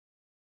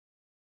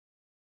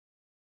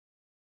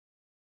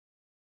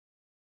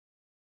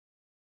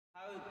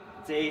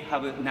They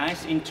have a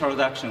nice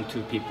introduction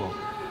to people.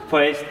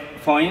 For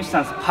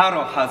instance,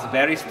 Paro has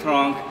very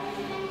strong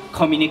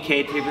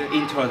communicative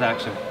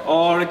introduction.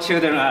 All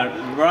children are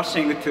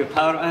rushing to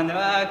Paro and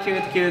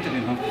cute, cute,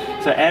 you know.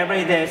 So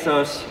every day,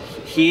 so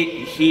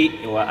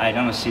he or I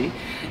don't know, she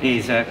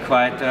is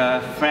quite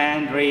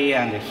friendly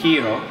and a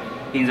hero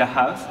in the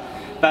house.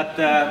 But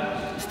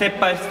step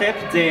by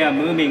step, they are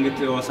moving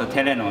to also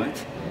telenoid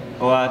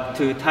or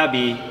to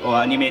tabi or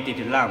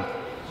animated lamp.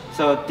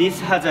 So this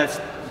has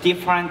a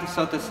different,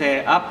 so to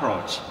say,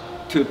 approach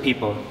to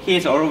people. He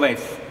is always,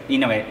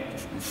 in a way,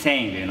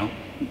 saying, you know,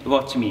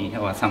 watch me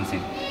or something.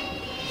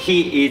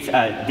 He is,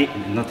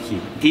 not he,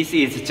 this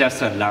is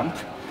just a lamp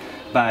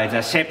by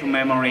the shape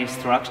memory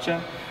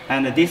structure,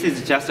 and this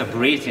is just a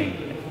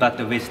breathing, but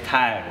with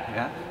style,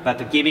 yeah?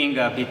 But giving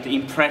a bit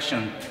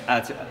impression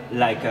as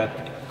like a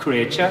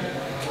creature.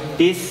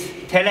 This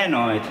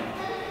telenoid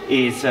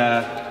is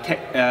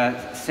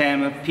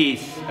same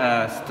piece,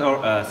 so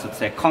to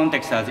say,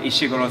 context as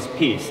Ishiguro's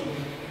piece.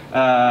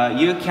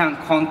 You can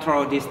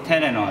control this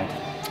telenoid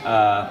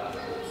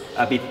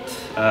a bit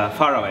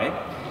far away.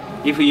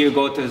 If you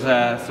go to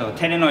the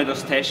telenoid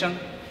station,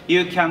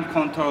 you can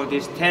control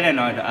this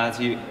telenoid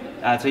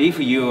as if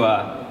you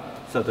are,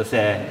 so to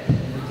say,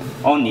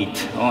 on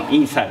it,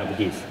 inside of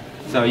this.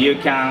 So you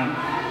can,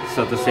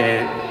 so to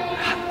say,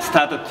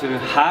 start to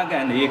hug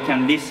and you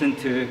can listen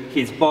to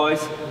his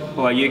voice,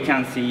 or you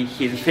can see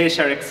his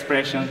facial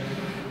expression.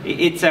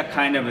 It's a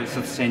kind of, so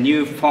to say,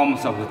 new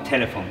forms of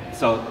telephone,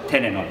 so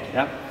telenoid.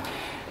 Yeah?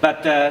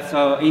 But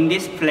so in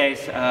this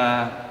place,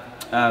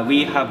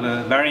 we have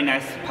a very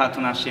nice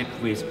partnership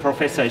with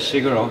Professor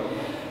Ishiguro,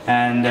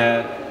 and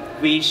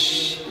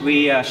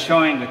we are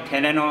showing a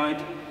telenoid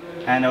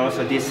and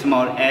also this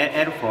small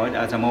airfoil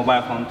as a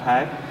mobile phone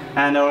type,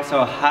 and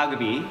also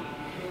Hugby.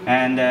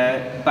 And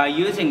by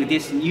using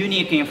this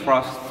unique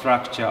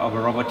infrastructure of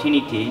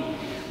Robotinity,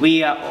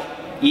 we are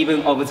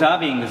even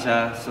observing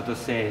the, so to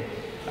say,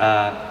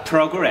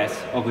 progress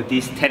of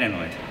this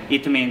telenoid.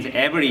 It means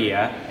every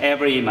year,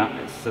 every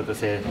month, so to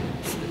say,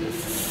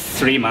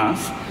 3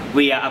 months,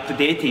 we are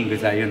updating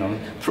the, you know,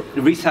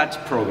 research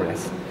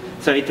progress.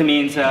 So it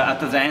means at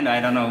the end, I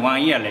don't know,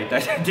 1 year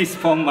later, this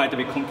form might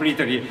be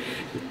completely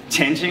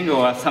changing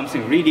or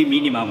something really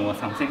minimum or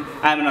something.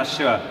 I'm not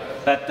sure.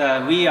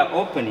 But we are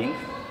opening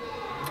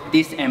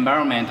this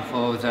environment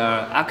for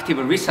the active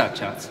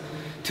researchers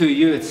to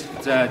use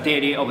the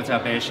daily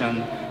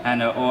observation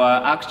and or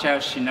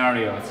actual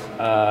scenarios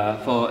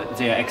for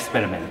their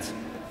experiments.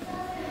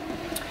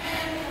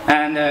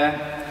 And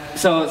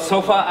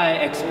so far I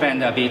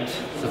explained a bit,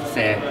 so to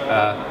say,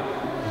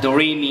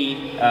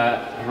 dreamy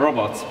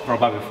robots,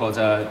 probably for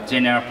the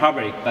general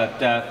public, but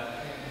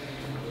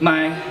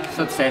my,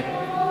 so to say,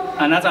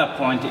 another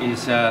point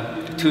is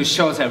to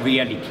show the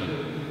reality.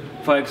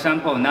 For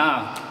example,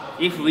 now,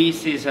 if we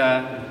see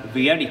the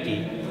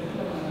reality,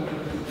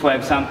 for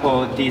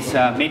example, this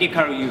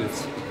medical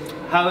use,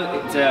 how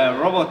the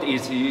robot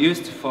is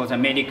used for the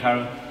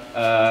medical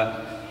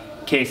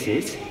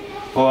cases,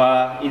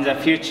 or in the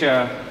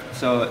future,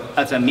 so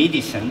as a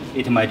medicine,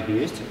 it might be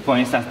used. For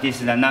instance,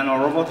 this is a nano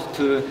robot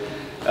to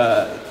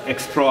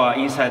explore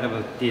inside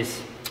of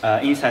this,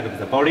 inside of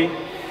the body,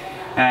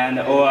 and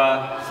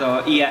or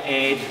so ear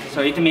aid.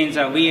 So it means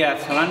that we are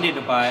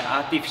surrounded by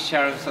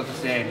artificial, so to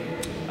say,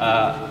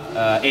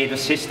 aid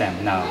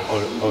system now,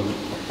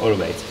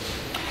 always.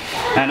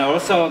 And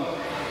also,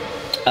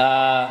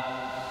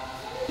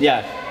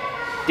 yeah,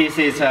 this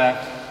is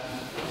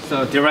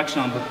so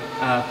direction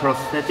of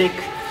prosthetic.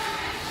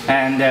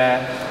 And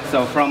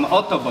so from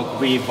Autobot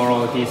we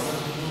borrowed this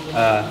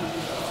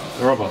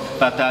robot.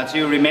 But as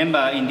you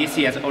remember in this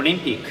year's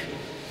Olympic,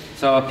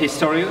 so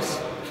Pistorius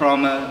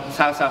from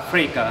South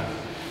Africa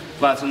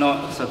was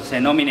not, so to say,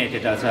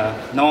 nominated as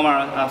a normal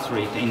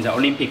athlete in the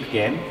Olympic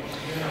game.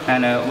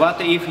 And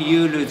what if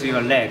you lose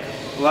your leg?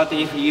 What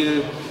if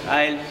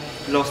I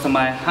lost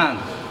my hand?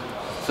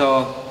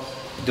 So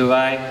do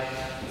I,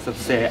 so to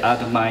say,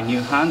 add my new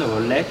hand or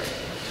leg?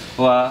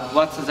 Or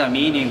what's the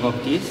meaning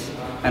of this?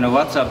 And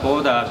what's the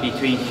border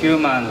between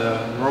human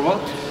and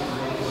robot?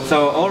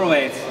 So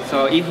always,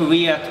 so if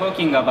we are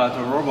talking about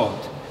a robot,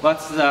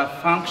 what's the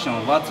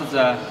function, what's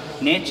the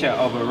nature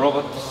of a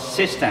robot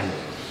system?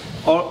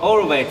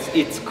 Always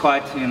it's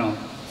quite, you know,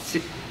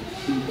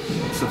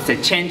 so to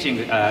say,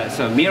 changing,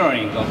 so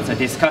mirroring of the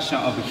discussion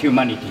of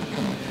humanity.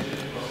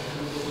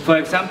 For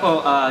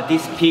example,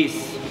 this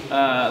piece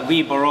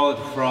we borrowed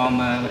from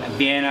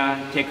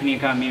Vienna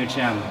Technical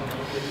Museum.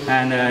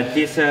 And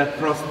this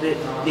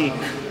prosthetic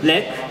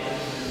leg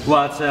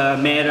was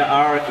made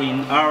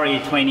in early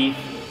 20th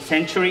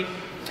century.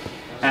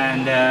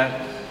 And,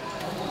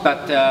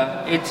 but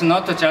it's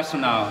not just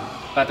now,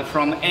 but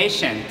from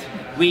ancient,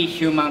 we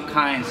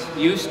humankind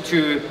used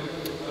to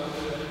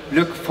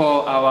look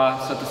for our,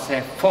 so to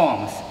say,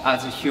 forms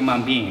as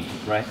human beings,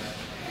 right?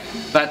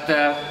 But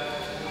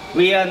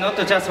we are not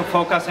just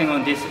focusing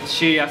on this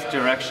serious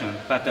direction,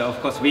 but of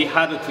course we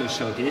had to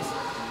show this.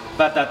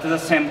 But at the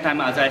same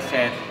time, as I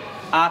said,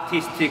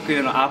 artistic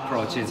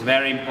approach is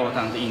very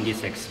important in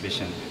this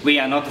exhibition. We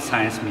are not a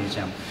science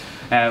museum.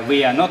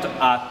 We are not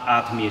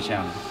art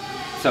museum.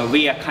 So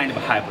we are kind of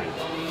a hybrid.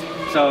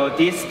 So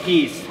this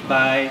piece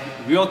by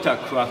Ryota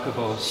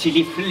Kuwakubo,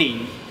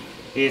 Shiriflin,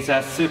 is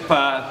a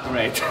super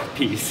great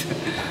piece.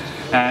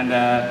 And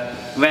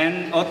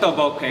when Otto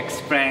Bock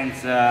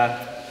explains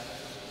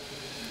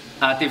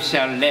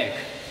artificial leg,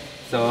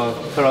 so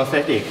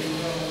prosthetic,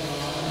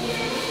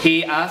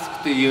 he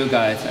asked you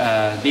guys,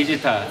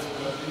 visitors,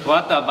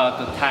 what about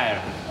the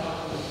tire?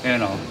 You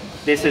know,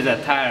 this is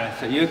a tire,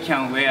 so you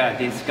can wear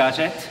this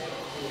gadget,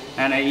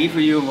 and if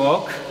you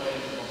walk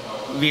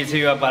with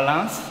your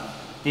balance,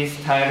 this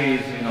tire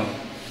is,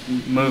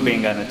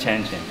 moving and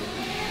changing.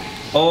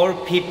 All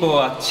people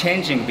are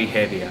changing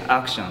behavior,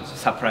 actions,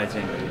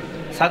 surprisingly.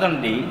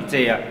 Suddenly,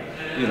 they are,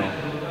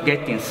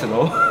 getting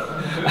slow,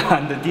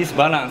 and this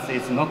balance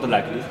is not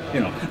like this,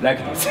 like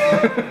this.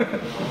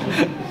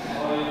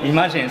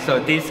 Imagine, so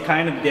this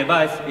kind of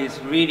device is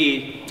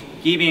really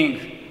giving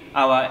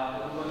our,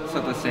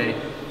 so to say,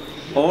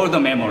 all the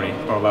memory,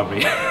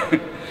 probably,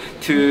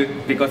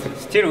 because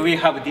still we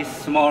have this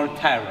small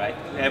tire, right?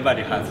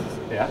 Everybody has,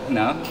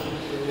 now.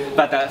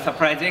 But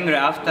surprisingly,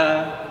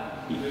 after,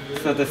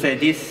 so to say,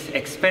 this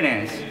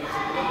experience,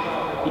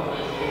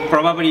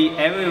 probably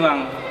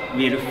everyone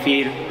will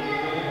feel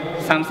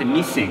something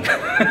missing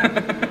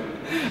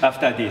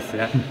after this.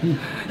 Yeah?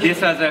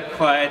 This was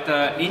quite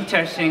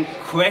interesting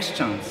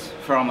questions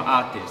from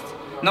artists,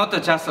 not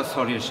just a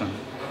solution.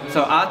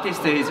 So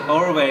artist is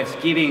always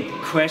giving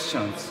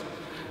questions,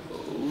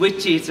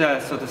 which is,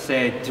 so to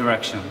say,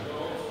 direction.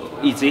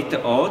 Is it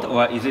old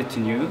or is it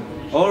new?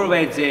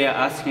 Always they are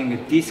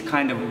asking this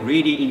kind of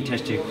really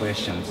interesting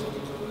questions.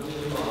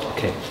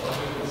 Okay.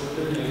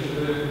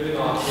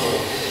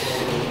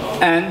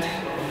 And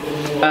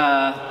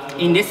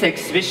in this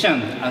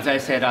exhibition, as I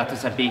said at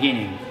the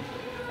beginning,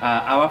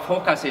 our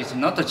focus is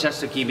not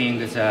just giving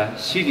the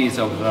series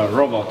of the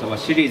robot or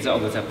series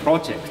of the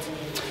project.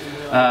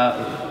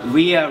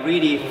 We are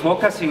really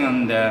focusing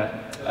on the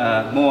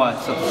more,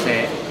 so to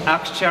say,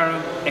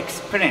 actual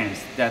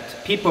experience that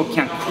people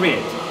can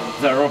create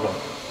the robot.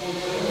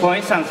 For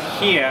instance,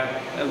 here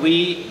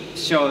we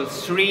show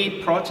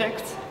 3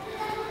 projects.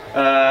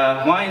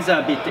 One is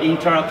a bit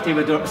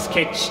interactive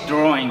sketch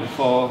drawing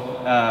for,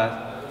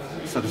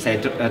 so to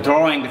say,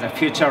 drawing the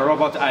future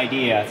robot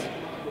ideas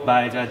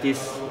by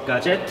this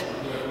gadget.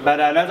 But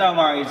another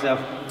one is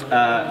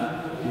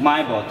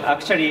MyBot.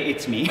 Actually,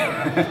 it's me.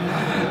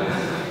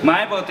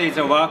 MyBot is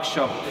a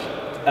workshop,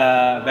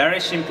 very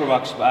simple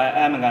workshop.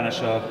 I'm gonna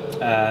show.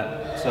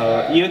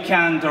 So you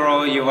can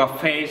draw your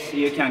face,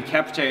 you can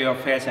capture your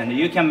face, and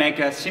you can make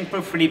a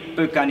simple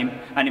flipbook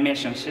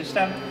animation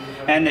system,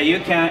 and you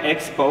can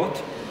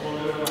export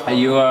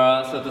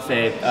your, so to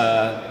say,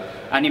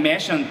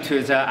 animation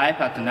to the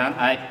iPod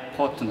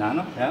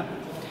Nano, yeah?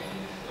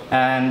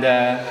 And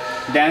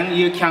then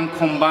you can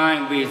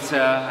combine with,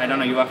 I don't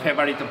know, your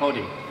favorite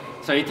body.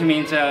 So it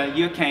means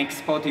you can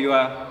export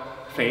your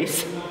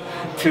face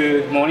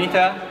to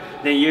monitor.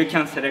 Then you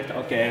can select,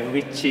 okay,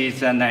 which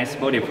is a nice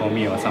body for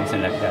me or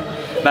something like that.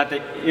 But,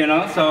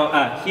 so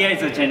here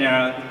is a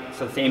general,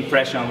 so the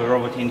impression of a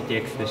Robotinity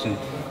exhibition.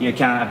 You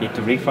can a bit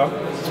refer.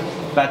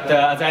 But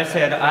as I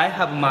said, I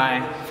have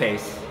my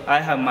face, I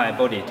have my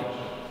body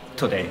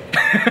today.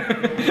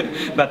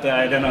 But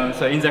I don't know,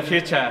 so in the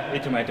future,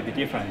 it might be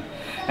different.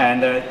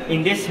 And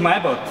in this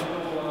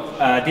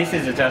MyBot, this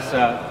is just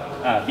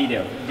a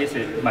video. This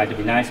might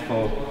be nice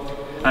for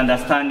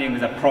understanding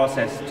the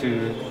process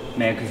to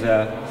make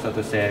the, so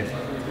to say,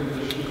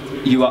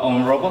 your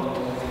own robot.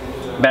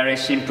 Very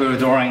simple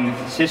drawing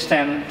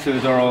system to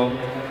draw.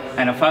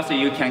 And first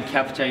you can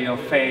capture your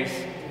face,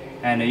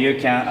 and you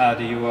can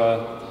add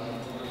your,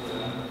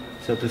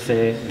 so to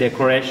say,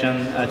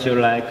 decoration as you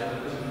like.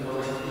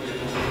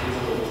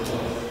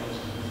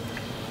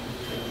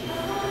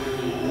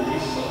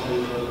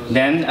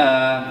 Then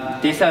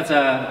this has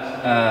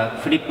a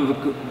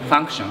flipbook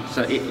function,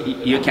 so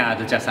you can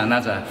add just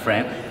another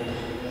frame.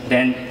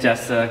 Then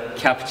just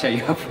capture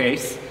your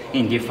face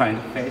in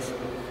different face.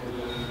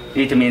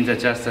 It means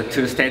just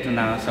 2 states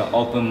now, so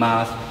open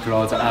mouth,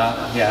 close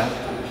up, yeah.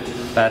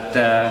 But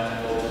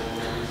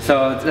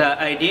so the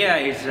idea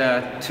is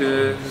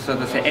to, so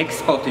to say,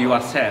 export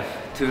yourself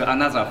to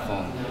another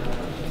form.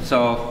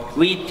 So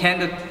we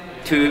tend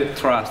to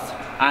trust,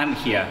 I'm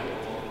here,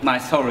 my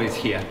soul is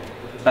here.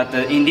 But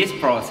in this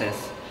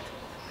process,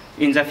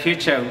 in the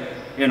future,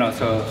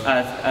 so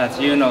as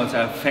you know,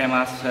 the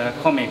famous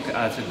comic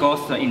as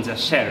Ghost in the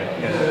Shell.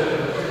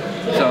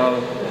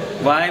 So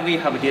why we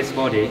have this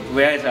body?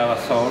 Where is our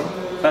soul?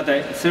 But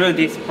through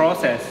this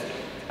process,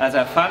 as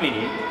a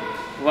family,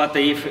 what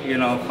if,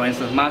 for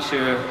instance,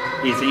 Marshall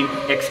is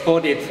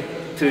exported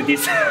to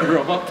this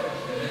robot,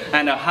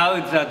 and how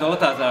the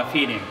daughters are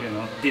feeling,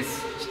 this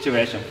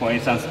situation, for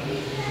instance,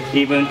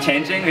 even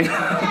changing.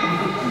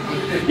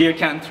 You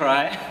can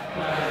try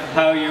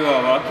how you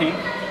are walking,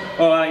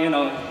 or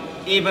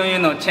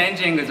even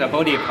changing the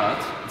body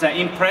part. The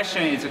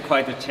impression is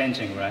quite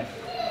changing, right?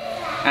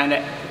 And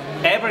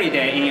every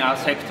day in Ars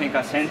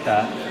Electronica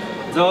Center,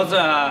 those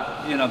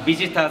are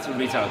visitors'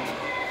 results.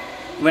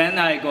 When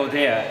I go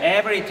there,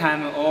 every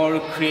time all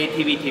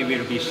creativity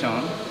will be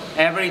shown.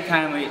 Every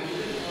time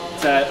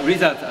the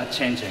results are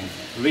changing,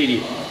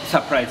 really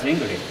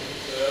surprisingly.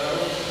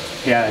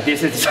 Yeah,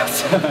 this is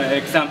just an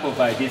example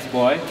by this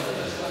boy.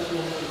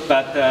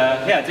 But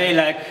yeah, they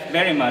like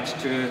very much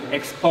to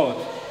export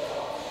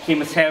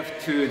himself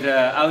to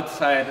the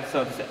outside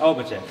sort of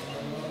object.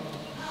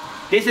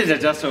 This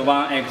is just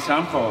one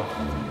example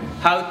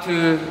how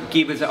to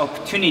give the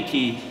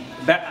opportunity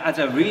but as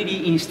a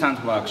really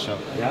instant workshop.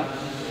 Yeah?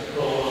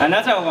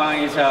 Another one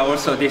is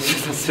also this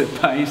is a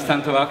super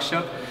instant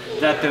workshop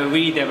that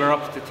we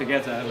developed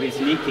together with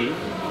Nikki.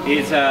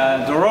 Is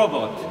the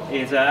robot.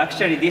 Is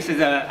actually this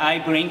is an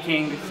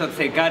eye-blinking so to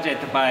say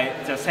gadget by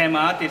the same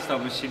artist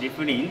of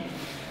Shirifulin,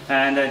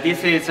 and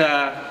this is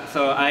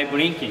so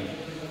eye-blinking.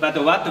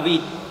 But what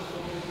we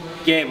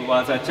gave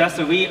was just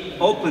we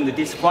opened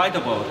this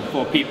whiteboard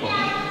for people,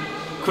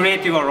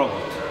 creative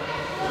robot.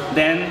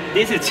 Then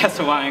this is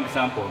just one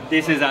example.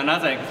 This is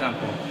another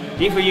example.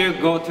 If you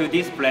go to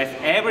this place,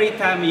 every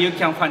time you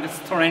can find a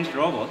strange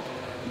robot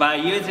by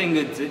using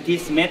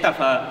this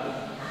metaphor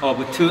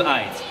of two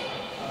eyes.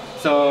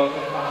 So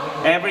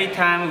every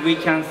time we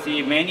can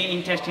see many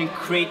interesting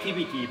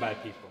creativity by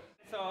people.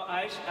 So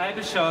I've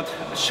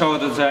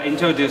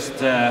introduced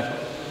the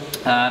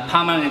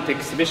permanent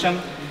exhibition,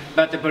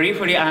 but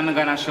briefly I'm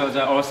gonna show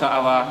also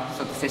our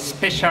so to say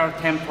special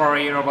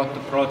temporary robot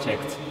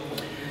project.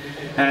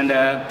 And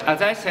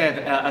as I said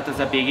at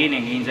the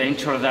beginning in the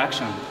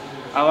introduction,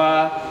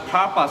 our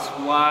purpose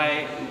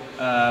why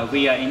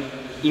we are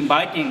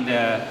inviting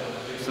the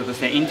so to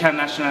say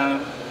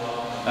international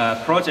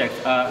project,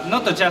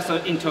 not just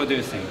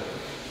introducing,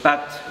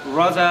 but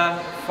rather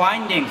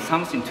finding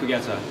something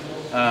together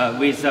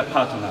with the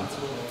partners.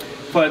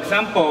 For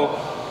example,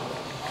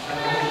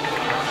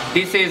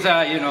 this is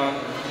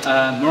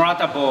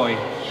Murata Boy.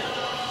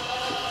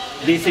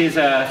 This is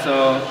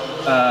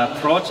a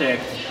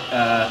project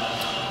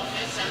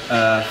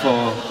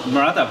for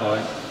Murata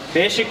Boy.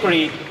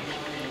 Basically,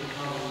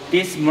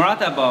 this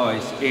Murata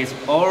Boy is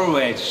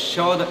always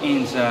showed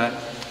in the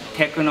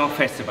techno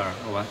festival,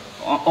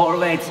 or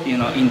always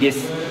in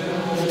this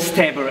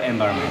stable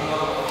environment.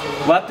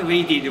 What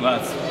we did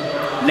was,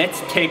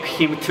 let's take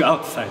him to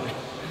outside.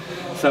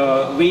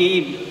 So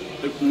we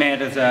made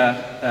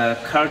the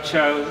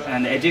cultural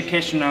and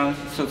educational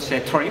so to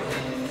say trip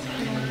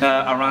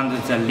around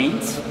the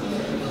Linz.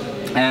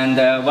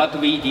 And what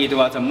we did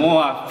was a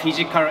more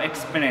physical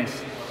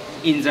experience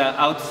in the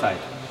outside.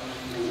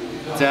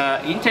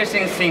 The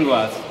interesting thing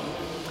was,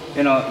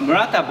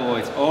 Murata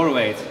Boy is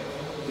always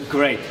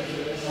great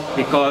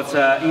because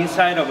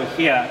inside of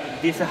here,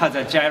 this has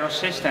a gyro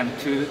system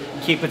to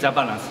keep the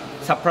balance.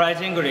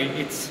 Surprisingly,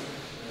 it's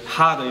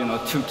hard,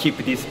 to keep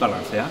this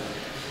balance. Yeah.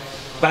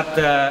 But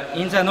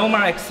in the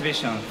normal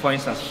exhibition, for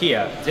instance,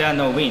 here there are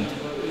no wind.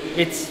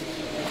 It's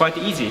quite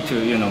easy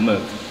to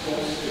move.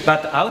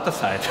 But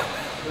outside,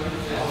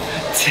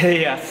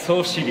 they are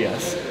so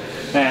serious.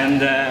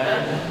 And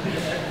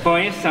for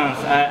instance,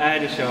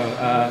 I'll show.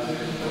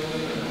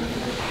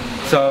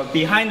 So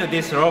behind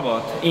this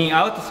robot, in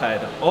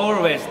outside,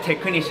 always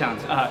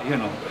technicians are,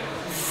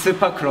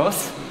 super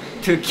close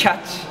to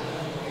catch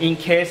in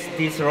case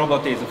this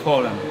robot is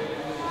fallen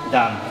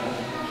down.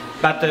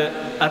 But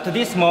at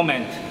this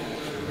moment,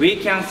 we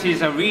can see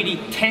the really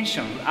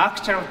tension,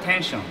 actual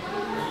tension.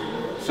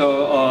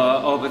 So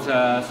of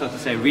the so to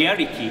say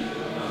reality,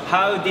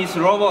 how this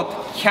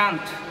robot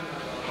can't,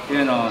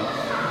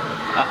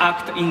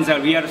 act in the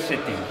real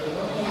setting.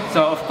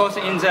 So of course,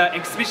 in the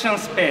exhibition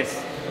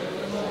space,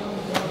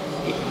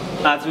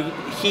 as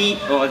he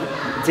or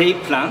they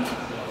planned,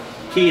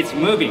 he is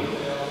moving,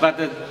 but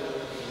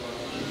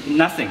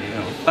nothing,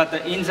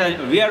 But in the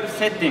real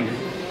setting,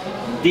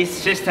 this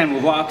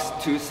system works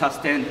to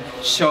sustain,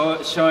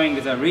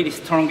 showing the really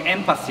strong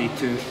empathy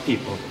to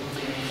people.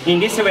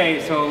 In this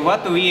way, so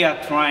what we are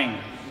trying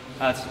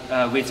as,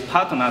 with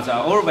partners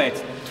are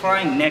always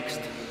trying just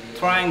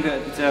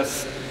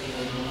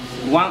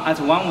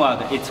one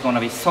word, it's going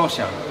to be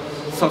social.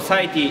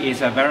 Society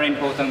is a very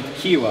important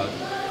keyword.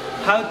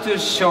 How to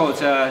show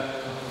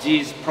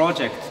these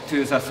projects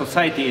to the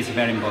society is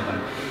very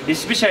important.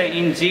 Especially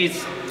in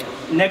these,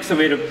 next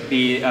will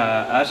be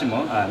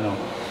Ajimo, no.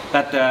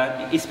 But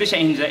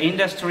especially in the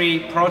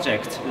industry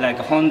projects like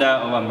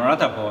Honda or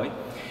Murata Boy,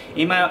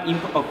 in my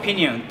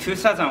opinion,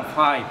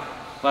 2005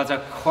 was a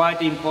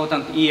quite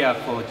important year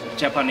for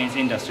Japanese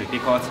industry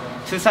because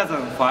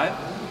 2005,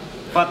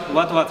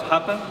 what was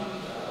happened?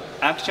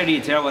 Actually,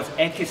 there was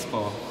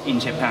Expo in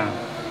Japan.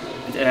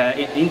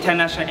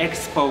 International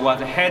Expo was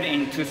held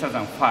in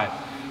 2005.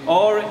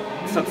 All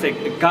so to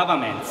say,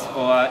 governments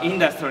or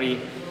industry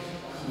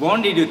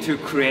wanted to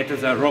create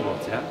the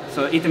robots. Yeah?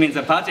 So it means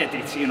the budget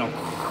is,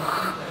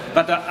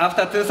 But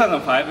after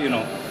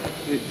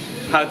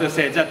 2005, how to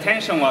say, the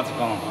tension was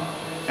gone.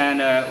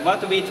 And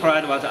what we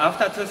tried was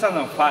after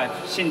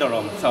 2005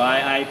 syndrome, so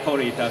I call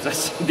it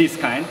as this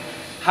kind,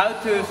 how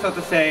to, so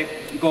to say,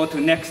 go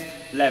to next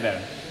level.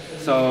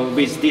 So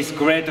with this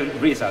great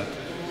result.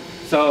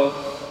 So,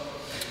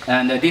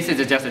 and this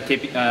is just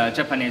a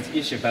Japanese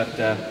issue, but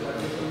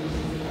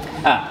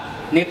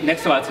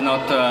next was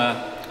not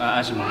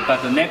Ajimon,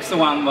 but the next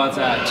one was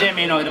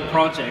Geminoid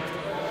project.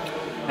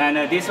 And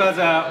this was,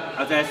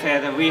 as I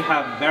said, we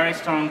have very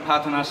strong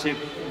partnership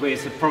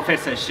with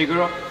Professor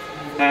Shiguro.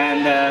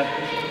 And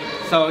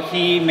so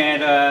he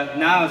made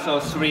now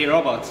 3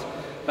 robots.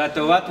 But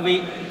what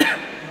we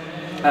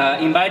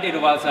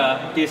invited was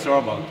this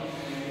robot.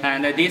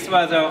 And this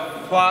was the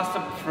first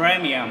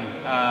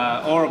premium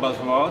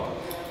all-robot world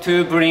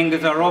to bring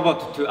the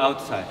robot to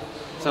outside.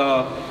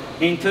 So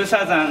in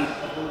 2000,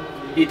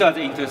 it was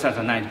in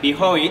 2009.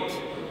 Before it,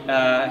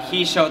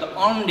 he showed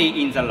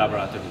only in the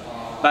laboratory.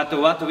 But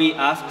what we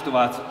asked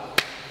was,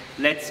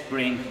 let's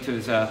bring to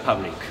the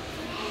public.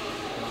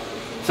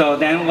 So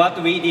then what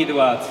we did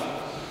was,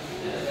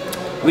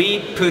 we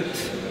put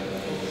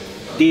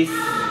this,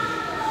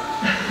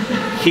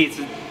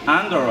 his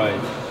Android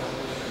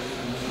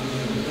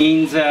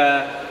in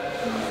the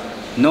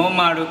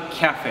normal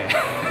cafe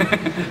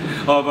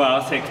of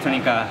Ars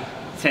Electronica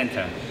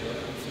Center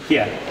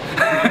here.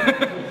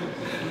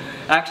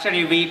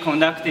 Actually, we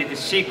conducted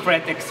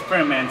secret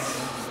experiments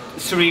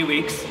 3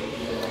 weeks,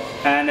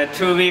 and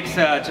 2 weeks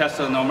just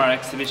normal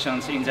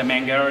exhibitions in the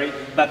main gallery.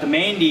 But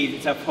mainly,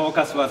 the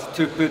focus was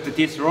to put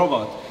this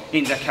robot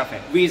in the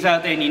cafe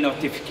without any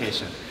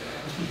notification.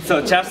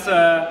 So just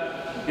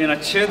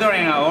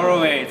children are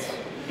always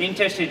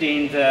interested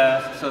in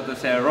the, so to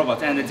say,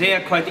 robot, and they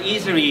are quite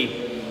easily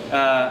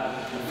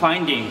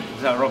finding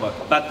the robot.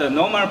 But the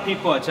normal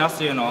people are just,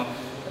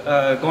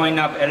 going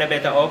up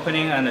elevator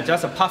opening and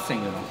just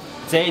passing,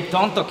 They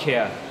don't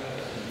care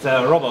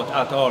the robot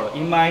at all.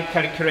 In my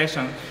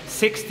calculation,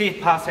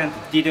 60%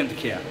 didn't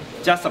care,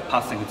 just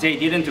passing. They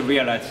didn't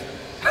realize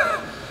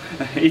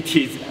it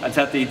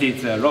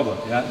is a robot.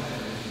 Yeah?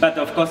 But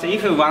of course,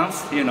 if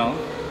once,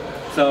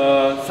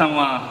 so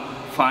someone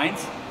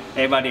finds,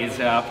 everybody is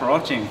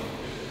approaching.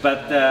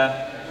 But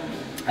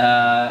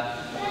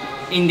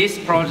in this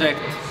project,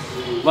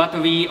 what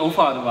we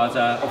offered was,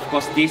 of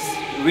course, this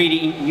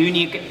really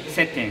unique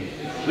setting.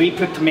 We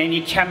put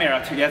many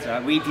cameras together.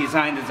 We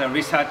designed the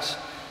research,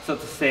 so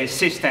to say,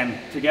 system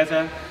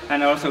together,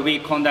 and also we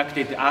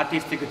conducted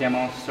artistic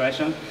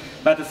demonstration.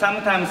 But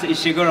sometimes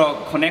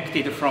Ishiguro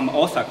connected from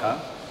Osaka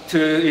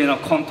to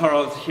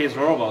control his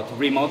robot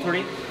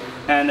remotely,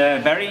 and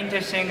very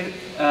interesting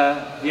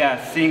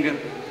thing.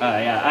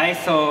 I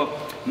saw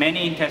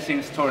many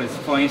interesting stories.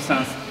 For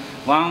instance,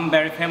 one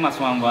very famous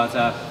one was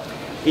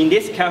in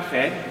this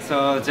cafe.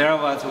 So there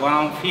was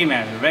one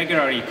female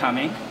regularly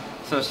coming.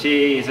 So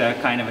she is a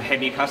kind of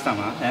heavy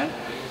customer,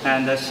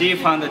 and she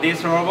found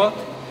this robot,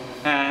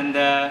 and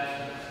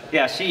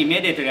she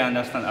immediately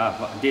understood,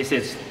 this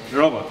is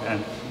robot,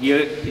 and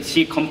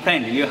she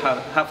complained, you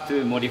have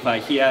to modify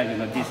here,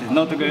 this is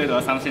not good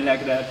or something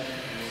like that.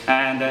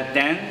 And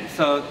then,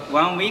 so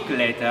 1 week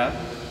later,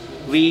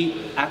 we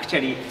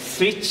actually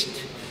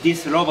switched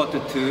this robot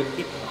to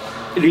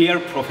real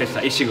Professor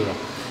Ishiguro.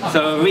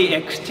 So we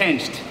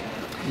exchanged,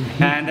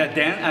 and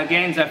then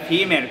again the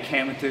female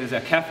came to the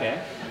cafe.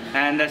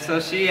 And so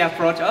she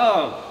approached,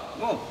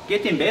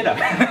 getting better,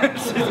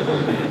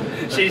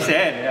 she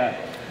said, yeah.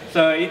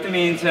 So it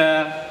means,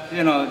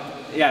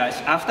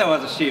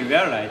 afterwards she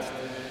realized,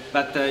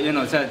 but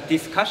the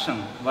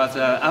discussion was,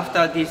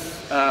 after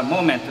this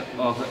moment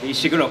of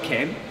Ishiguro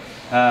came,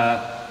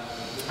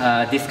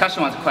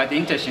 discussion was quite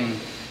interesting.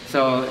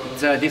 So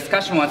the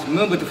discussion was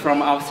moved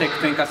from our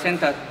Electronica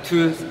Center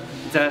to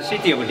the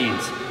city of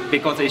Linz,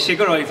 because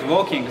Ishiguro is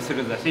walking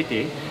through the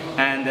city.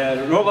 And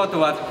the robot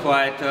was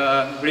quite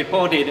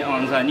reported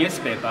on the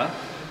newspaper.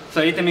 So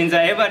it means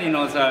that everybody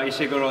knows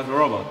Ishiguro's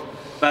robot.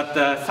 But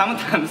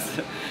sometimes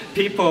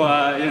people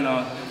are,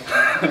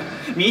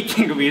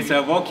 meeting with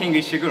walking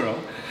Ishiguro.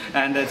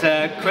 And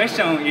the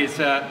question is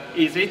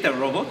it a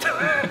robot?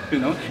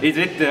 Is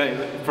it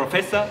the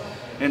professor?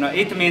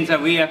 It means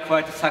that we are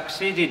quite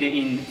succeeded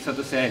in, so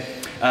to say,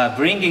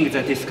 bringing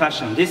the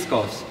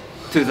discourse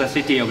to the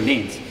city of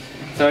Linz.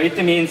 So it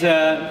means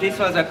this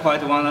was a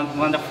quite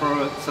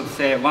wonderful, so to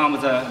say, one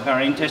of the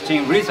very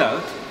interesting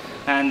results.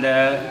 And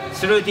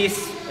through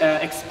this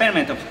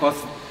experiment, of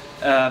course,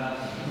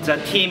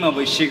 the team of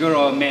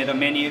Ishiguro made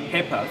many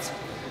papers,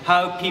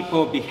 how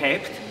people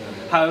behaved,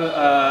 how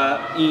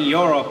in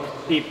Europe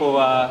people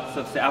are,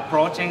 so to say,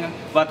 approaching,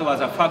 what was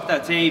a factor.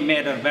 They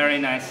made a very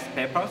nice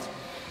papers.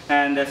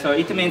 And so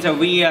it means that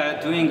we are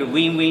doing a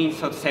win-win,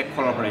 so to say,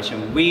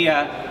 collaboration. We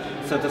are,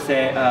 so to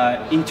say,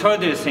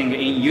 introducing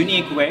in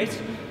unique ways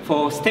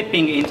for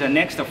stepping in the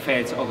next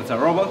phase of the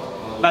robot.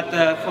 But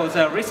for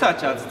the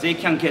researchers, they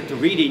can get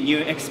really new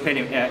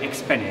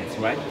experience,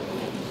 right?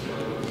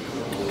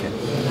 Okay.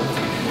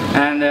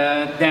 And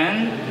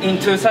then in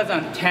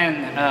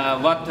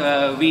 2010, what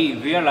we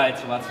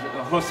realized was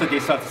also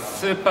this was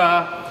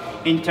super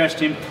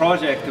interesting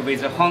project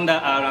with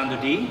Honda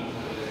R&D.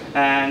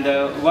 And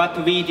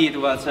what we did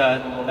was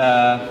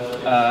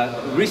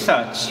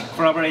research,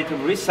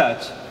 collaborative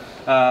research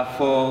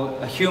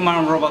for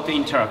human-robot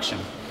interaction.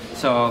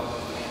 So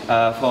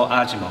for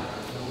Ajimo.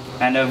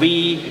 And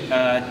we,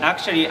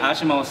 actually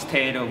Ajimo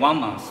stayed 1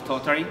 month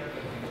totally.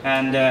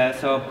 And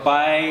so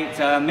by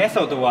the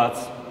method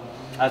was,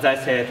 as I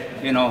said,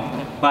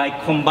 by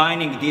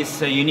combining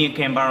this unique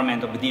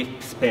environment of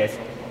deep space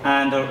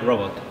and a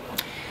robot.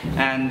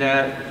 And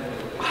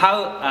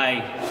how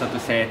I, so to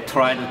say,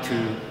 tried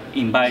to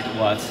invite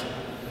was,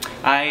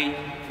 I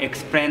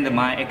explained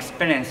my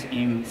experience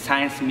in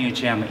Science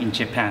Museum in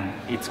Japan.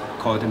 It's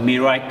called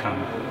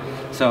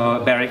Miraikan,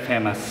 so very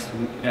famous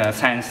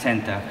science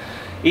center.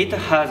 It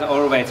has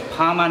always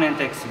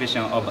permanent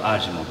exhibition of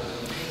Ajimo.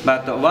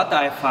 But what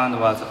I found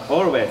was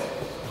always,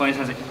 for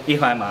instance,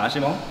 if I'm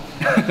Ajimo,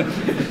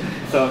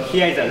 so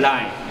here is a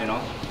line,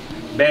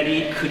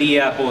 very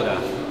clear border.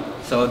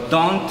 So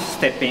don't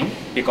step in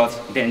because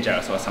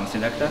dangerous or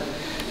something like that.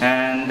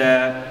 And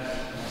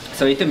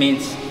so it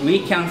means we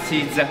can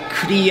see the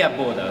clear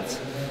borders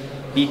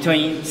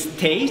between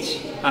stage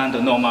and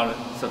the normal,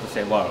 so to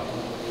say, world.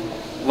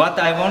 What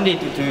I wanted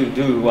to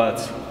do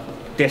was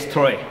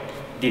destroy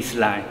this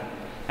line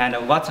and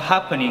what's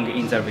happening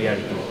in the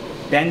reality.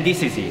 Then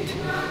this is it.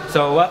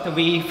 So what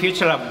we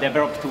Future Lab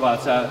developed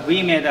was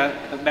we made a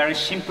very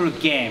simple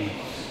game.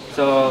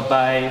 So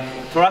by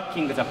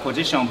tracking the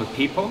position of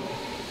people,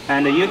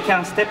 and you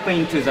can step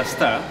into the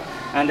star,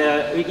 and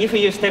if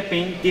you step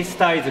in, this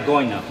star is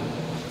going up.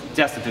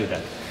 Just do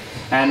that.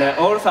 And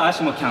also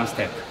Ajimo can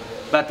step.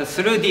 But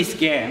through this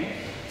game,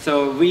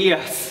 so we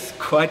are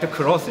quite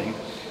crossing.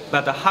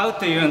 But how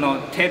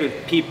to tell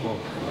people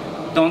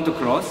don't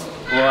cross,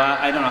 or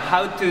I don't know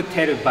how to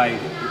tell by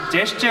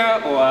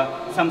gesture or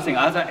something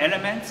other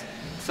elements.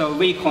 So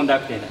we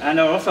conducted, and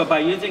also by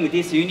using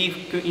this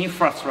unique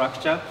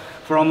infrastructure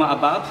from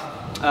above,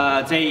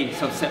 they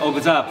so to say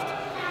observed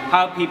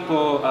how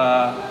people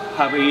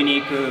have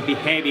unique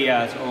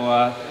behaviors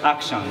or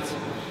actions,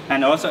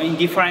 and also in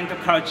different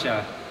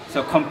culture.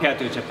 So compared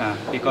to Japan,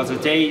 because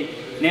they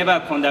never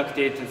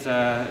conducted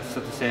the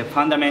so to say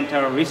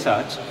fundamental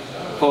research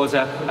for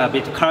the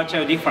bit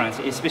cultural difference,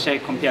 especially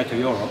compared to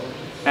Europe.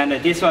 And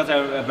this was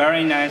a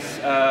very nice,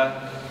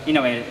 in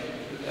a way,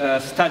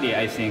 study,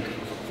 I think,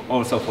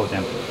 also for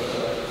them.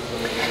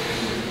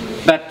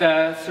 But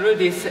through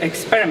this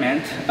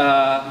experiment,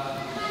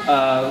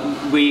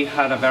 we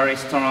had a very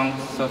strong,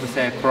 so to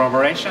say,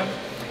 collaboration.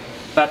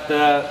 But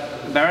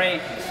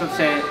very, so to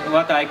say,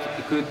 what I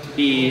could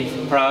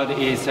be proud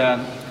is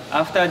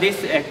after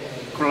this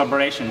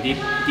collaboration,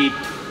 deep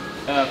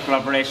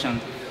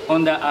collaboration,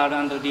 Honda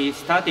R&D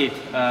started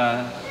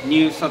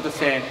new, so to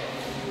say,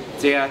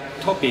 their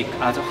topic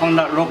as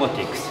Honda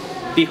Robotics.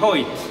 Before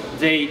it,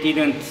 they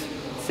didn't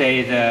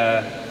say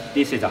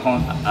this is a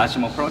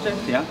Ajimo project,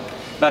 yeah.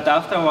 But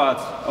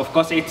afterwards, of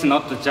course, it's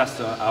not just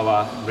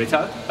our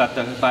result, but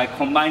by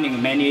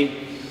combining many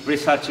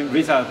research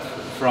results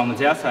from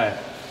their side,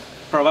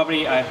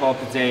 probably I hope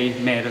they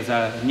made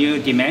the new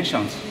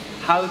dimensions,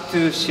 how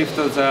to shift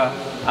the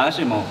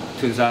Ajimo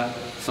to the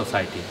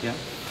society, yeah.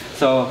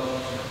 So,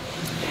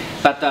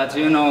 but as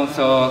you know,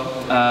 so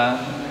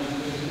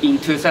in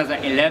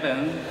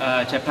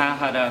 2011, Japan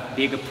had a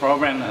big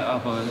problem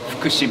of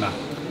Fukushima.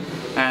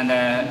 And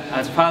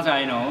as far as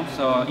I know,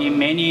 so in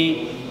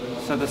many,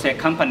 so to say,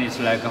 companies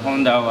like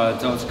Honda or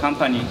those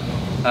companies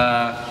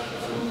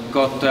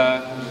got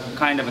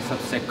kind of, so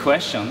to say,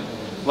 question,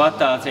 what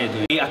are they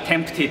doing? We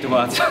attempted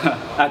was,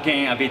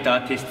 again, a bit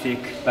artistic,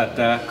 but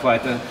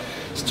quite a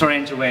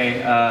strange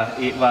way.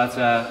 It was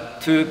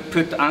to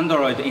put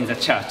Android in the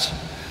church.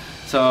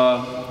 So,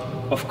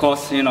 of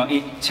course,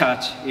 each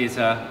church is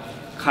a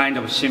kind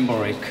of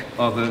symbolic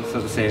of,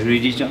 so to say,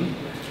 religion.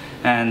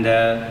 And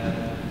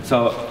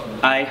so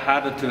I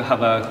had to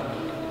have a,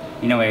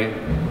 in a way,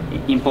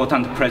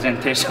 important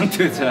presentation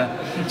to the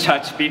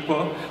church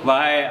people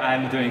why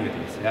I'm doing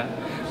this. Yeah?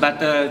 But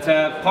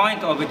the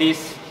point of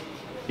this,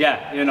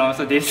 yeah,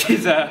 so this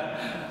is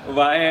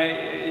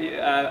why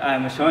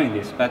I'm showing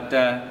this. But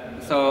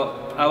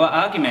so our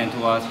argument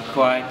was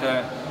quite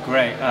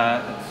great,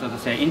 so to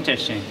say,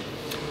 interesting.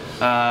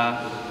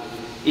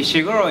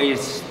 Ishiguro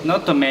is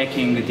not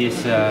making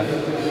this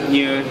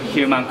new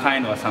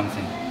humankind or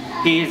something.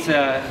 He is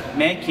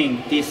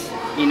making this,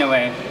 in a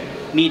way,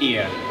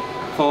 media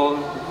for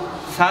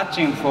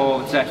searching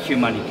for the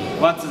humanity.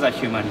 What's the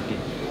humanity?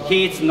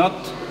 He is not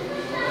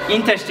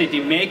interested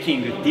in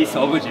making this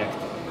object.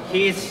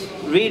 He is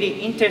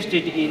really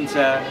interested in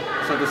the,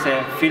 so to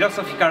say,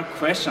 philosophical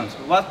questions.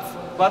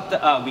 What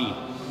are we?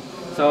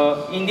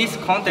 So in this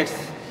context,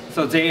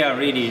 so they are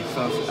really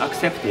so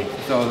accepted.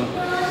 So,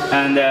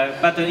 and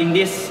but in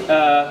this,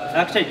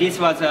 actually this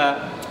was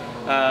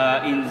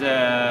in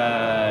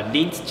the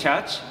Linz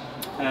church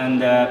and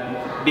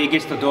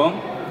biggest dome.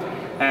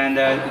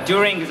 And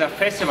during the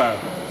festival,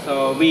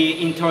 so we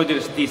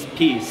introduced this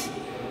piece,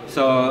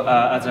 so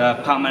as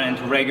a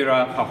permanent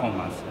regular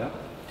performance. Yeah?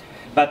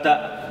 But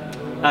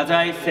as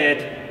I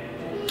said,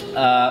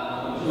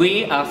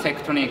 we Ars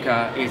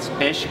Electronica is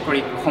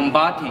basically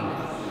converting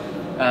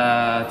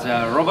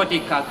the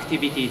robotic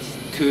activities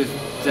to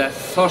the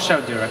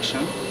social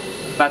direction,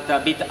 but a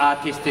bit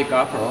artistic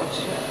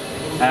approach.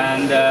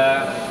 And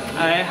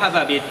I have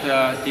a bit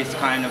this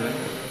kind of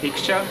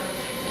picture,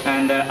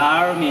 and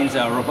R means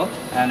a robot,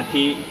 and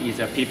P is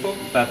a people.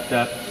 But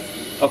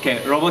okay,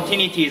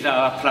 Robotinity is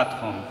our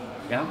platform.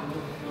 Yeah.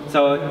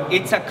 So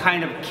it's a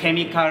kind of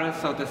chemical,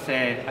 so to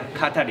say, a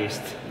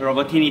catalyst.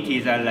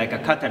 Robotinity is like a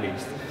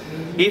catalyst.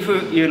 If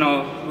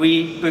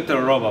we put a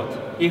robot,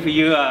 if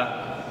you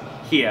are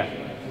here,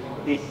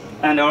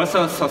 and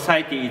also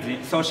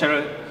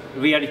social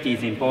reality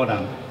is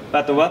important.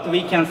 But what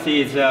we can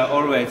see is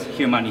always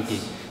humanity.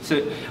 So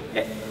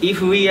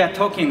if we are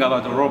talking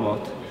about a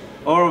robot,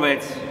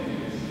 always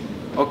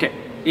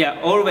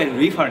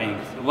referring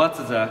what's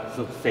the,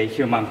 so to say,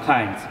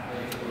 humankind.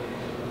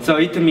 So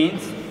it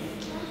means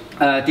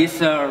this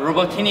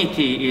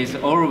Robotinity is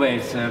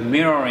always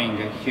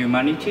mirroring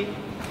humanity.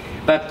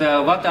 But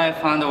what I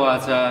found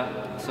was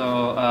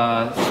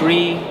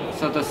three,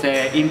 so to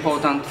say,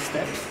 important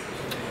steps.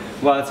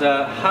 Was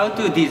how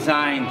to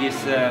design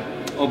this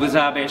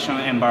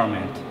observation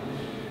environment.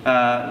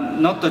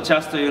 Not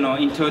just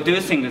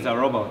introducing the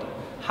robot,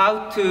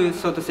 how to,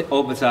 so to say,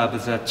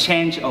 observe the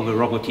change of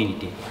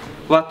Robotinity.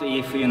 What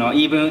if,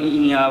 even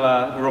in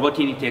our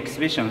Robotinity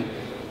exhibition,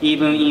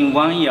 even in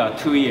 1 year,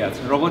 2 years,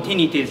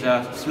 Robotinity is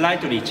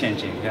slightly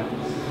changing. Yeah?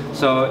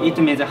 So it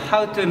means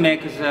how to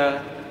make the,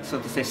 so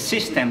to say,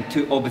 system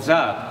to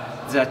observe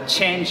the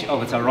change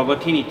of the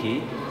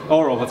Robotinity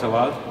all over the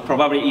world,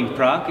 probably in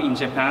Prague, in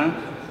Japan,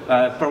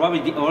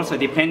 probably also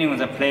depending on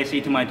the place,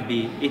 it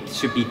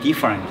should be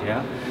different.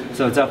 Yeah?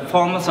 So the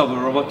forms of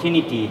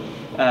Robotinity,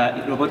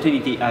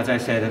 as I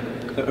said,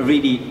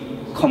 really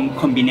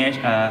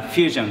combination,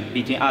 fusion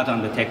between art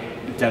and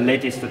the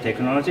latest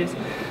technologies.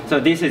 So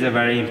this is a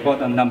very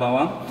important number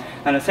one.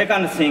 And the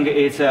second thing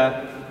is,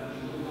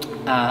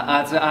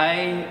 as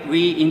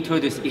we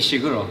introduced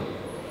Ishiguro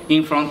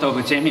in front of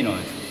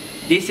Geminoid,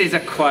 this is a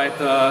quite,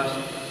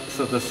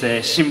 so to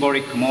say,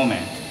 symbolic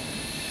moment.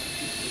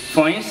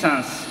 For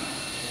instance,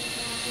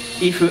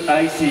 if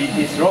I see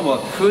this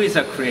robot, who is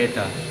a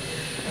creator?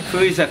 Who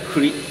is a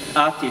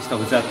artist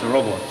of that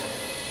robot?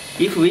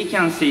 If we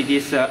can see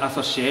this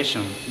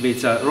association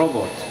with the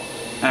robot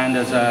and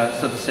the,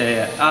 so to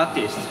say,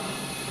 artist,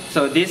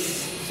 so this,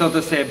 so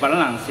to say,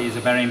 balance is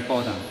very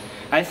important.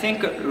 I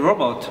think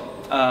robot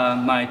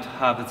might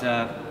have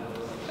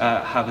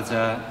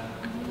the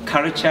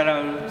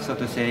cultural, so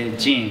to say,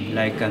 gene,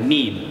 like a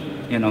meme.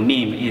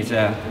 Meme is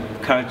a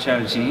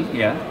cultural gene,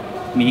 yeah,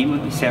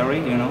 meme theory,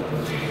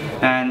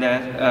 And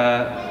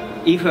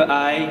if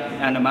I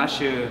and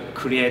Mashu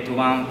create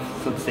one,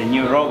 so to say,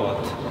 new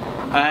robot,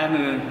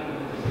 I'm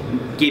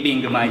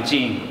giving my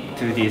gene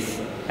to this,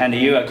 and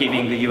you are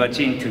giving your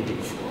gene to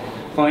this.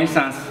 For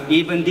instance,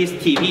 even this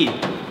TV,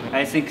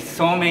 I think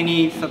so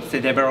many, so to say,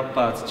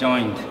 developers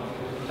joined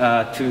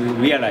to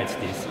realize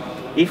this.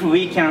 If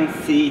we can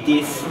see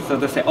this, so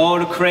to say,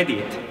 all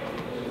credit,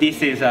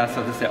 this is,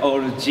 so to say,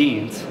 all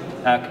genes,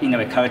 in a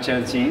way,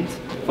 cultural genes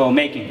for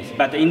making this.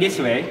 But in this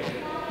way,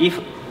 if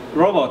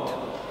robot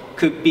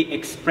could be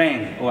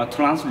explained or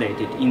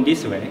translated in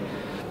this way,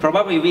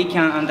 probably we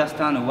can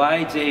understand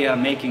why they are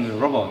making a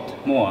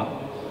robot more.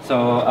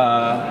 So,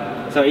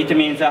 so it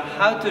means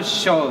how to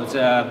show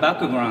the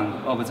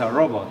background of the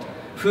robot,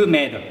 who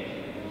made it.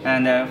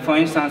 And for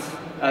instance,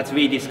 as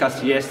we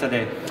discussed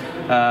yesterday,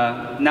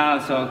 now,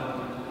 so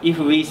if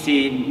we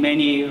see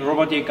many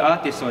robotic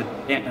artists or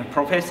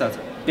professors,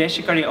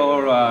 basically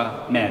all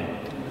men,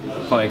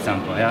 for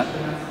example, yeah.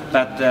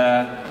 But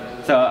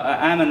so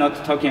I'm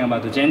not talking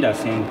about the gender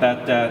thing,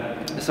 but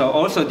so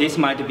also this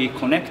might be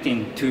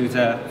connecting to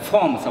the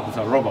forms of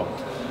the robot.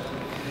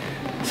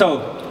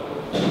 So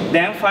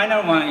then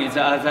final one is,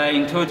 as I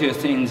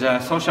introduced in the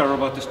Social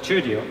Robot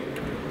Studio,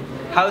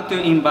 how to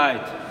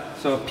invite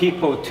so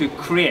people to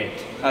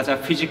create as a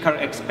physical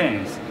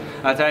experience.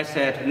 As I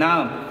said,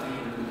 now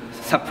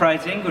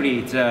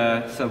surprisingly,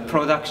 the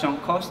production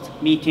cost,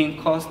 meeting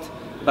cost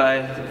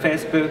by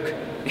Facebook,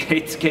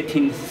 it's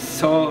getting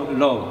so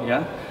low,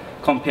 yeah,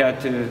 compared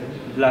to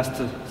last,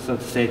 so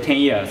to say, 10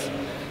 years.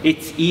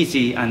 It's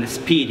easy and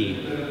speedy.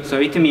 So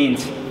it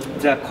means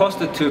the cost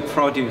to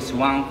produce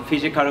one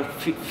physical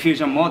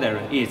fusion model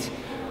is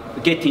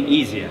getting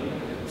easier.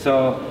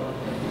 So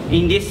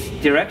in this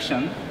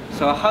direction,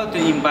 so how to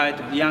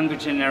invite younger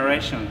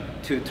generation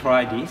to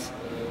try this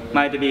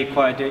might be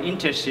quite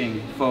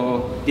interesting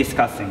for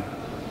discussing.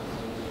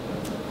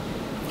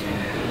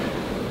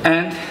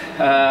 And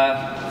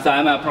so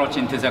I'm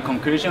approaching to the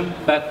conclusion,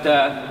 but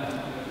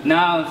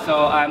now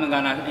so I'm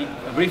gonna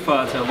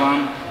refer to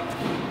one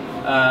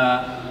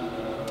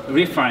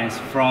reference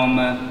from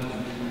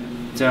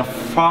the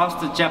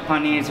first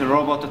Japanese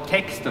robot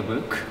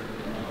textbook,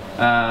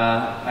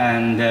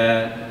 and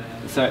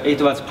so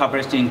it was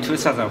published in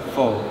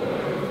 2004.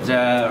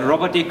 The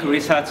robotic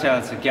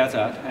researchers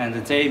gathered and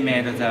they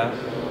made the,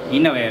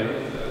 in a way,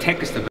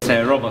 textbook,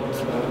 the robot.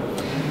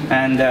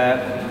 And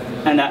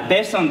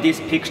based on this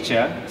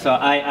picture, so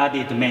I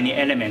added many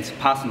elements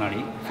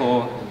personally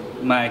for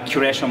my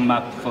curation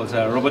map for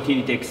the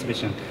Robotinity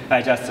exhibition.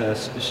 I'm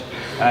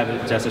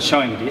just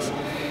showing this.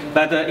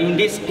 But in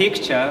this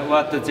picture,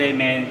 what they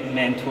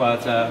meant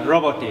was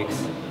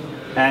robotics,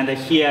 and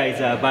here is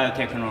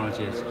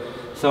biotechnologies.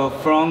 So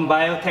from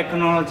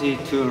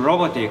biotechnology to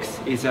robotics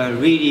is a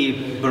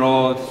really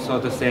broad,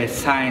 so to say,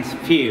 science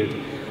field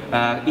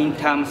in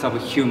terms of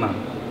human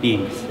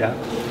beings. Yeah?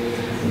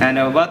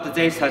 And what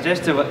they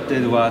suggested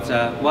was,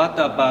 what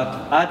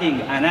about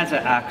adding another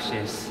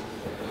axis?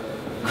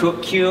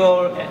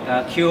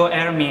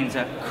 QOL means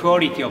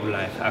quality of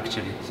life,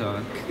 actually.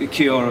 So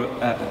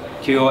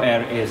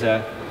QOL is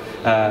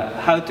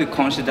how to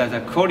consider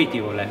the quality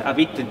of life, a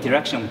bit the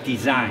direction of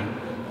design.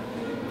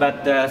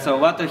 But so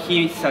what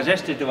he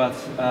suggested was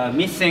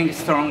missing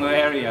strong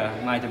area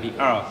might be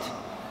art.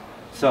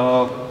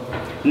 So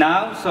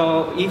now,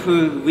 so if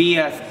we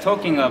are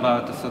talking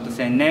about, so to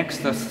say,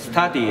 next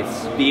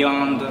studies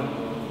beyond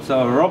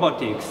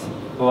robotics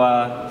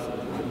or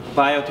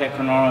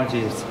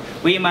biotechnologies,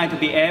 we might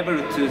be able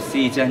to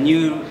see the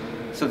new,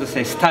 so to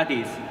say,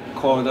 studies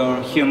called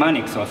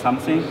humanics or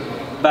something.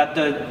 But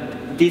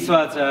this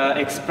was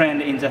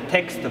explained in the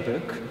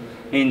textbook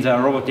in the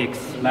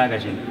robotics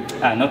magazine,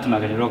 not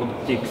magazine,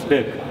 robotics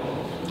book.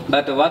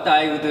 But what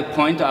I would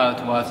point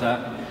out was,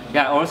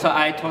 yeah, also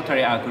I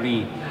totally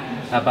agree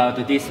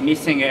about this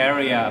missing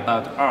area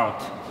about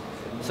art.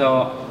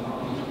 So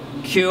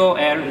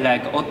QOL,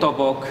 like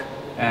Autobock,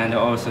 and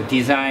also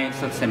design,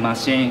 so to say,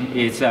 machine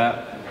is,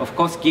 of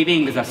course,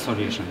 giving the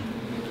solution.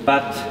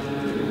 But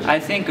I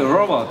think a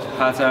robot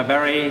has a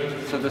very,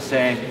 so to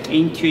say,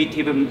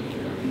 intuitive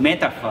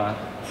metaphor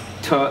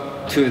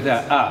to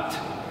the art.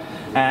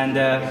 And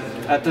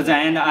at the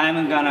end,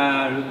 I'm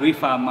gonna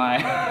refer my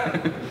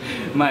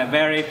my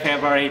very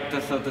favorite,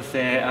 so to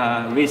say,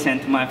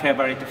 my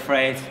favorite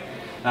phrase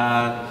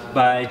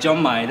by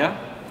John Maeda,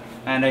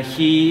 and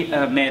he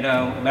made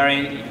a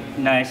very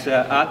nice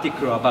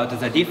article about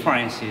the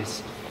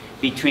differences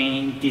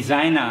between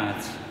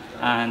designers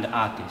and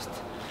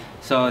artists.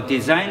 So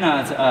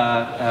designers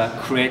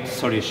create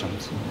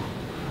solutions,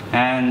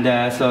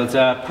 and so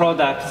the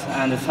products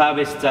and the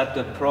service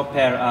that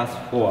propel us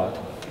forward.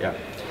 Yeah.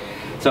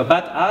 So,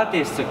 but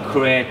artists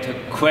create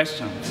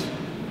questions.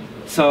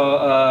 So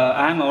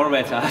I'm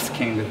always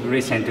asking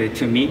recently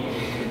to me,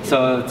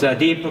 so the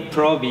deep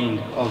probing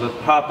of the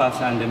purpose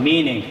and the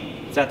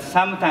meaning that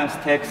sometimes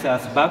takes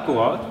us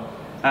backward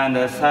and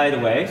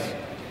sideways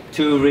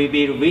to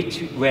reveal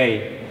which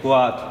way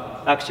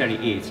what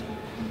actually is.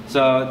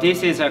 So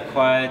this is a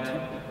quite,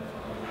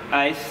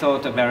 I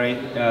thought, a very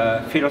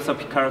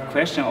philosophical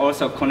question,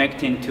 also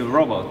connecting to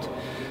robot.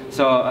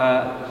 So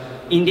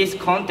in this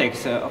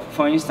context,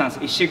 for instance,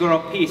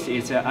 Ishiguro piece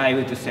is, I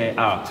would say,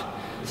 art.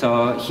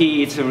 So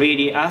he is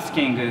really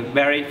asking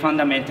very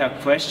fundamental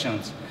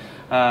questions.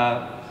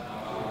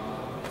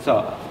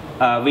 So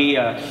are we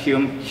a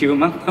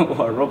human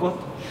or robot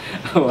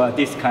or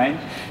this kind?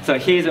 So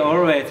he is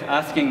always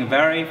asking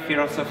very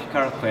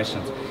philosophical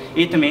questions.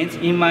 It means,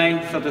 in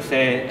my, so to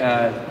say,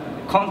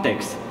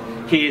 context,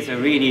 he is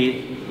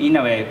really, in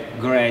a way,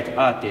 great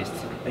artist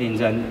in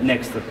the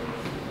next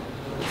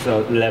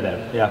level.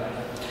 Yeah.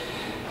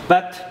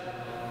 But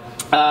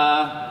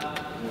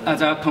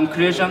as a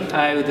conclusion,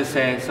 I would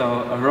say,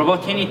 so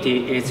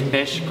Robotinity is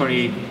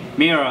basically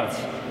mirrors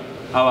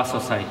our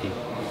society.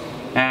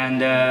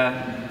 And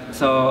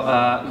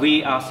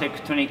we, Ars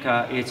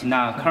Electronica, is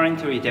now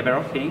currently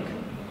developing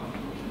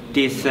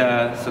these,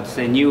 so to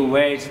say, new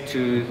ways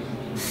to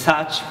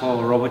search for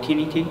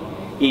Robotinity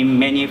in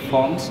many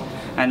forms.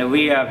 And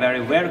we are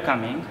very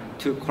welcoming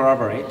to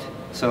collaborate.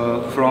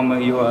 So from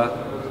your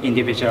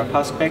individual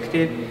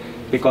perspective,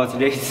 because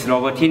this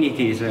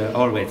Robotinity is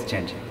always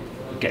changing.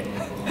 Okay.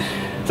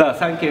 So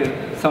thank you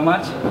so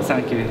much.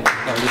 Thank you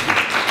for listening.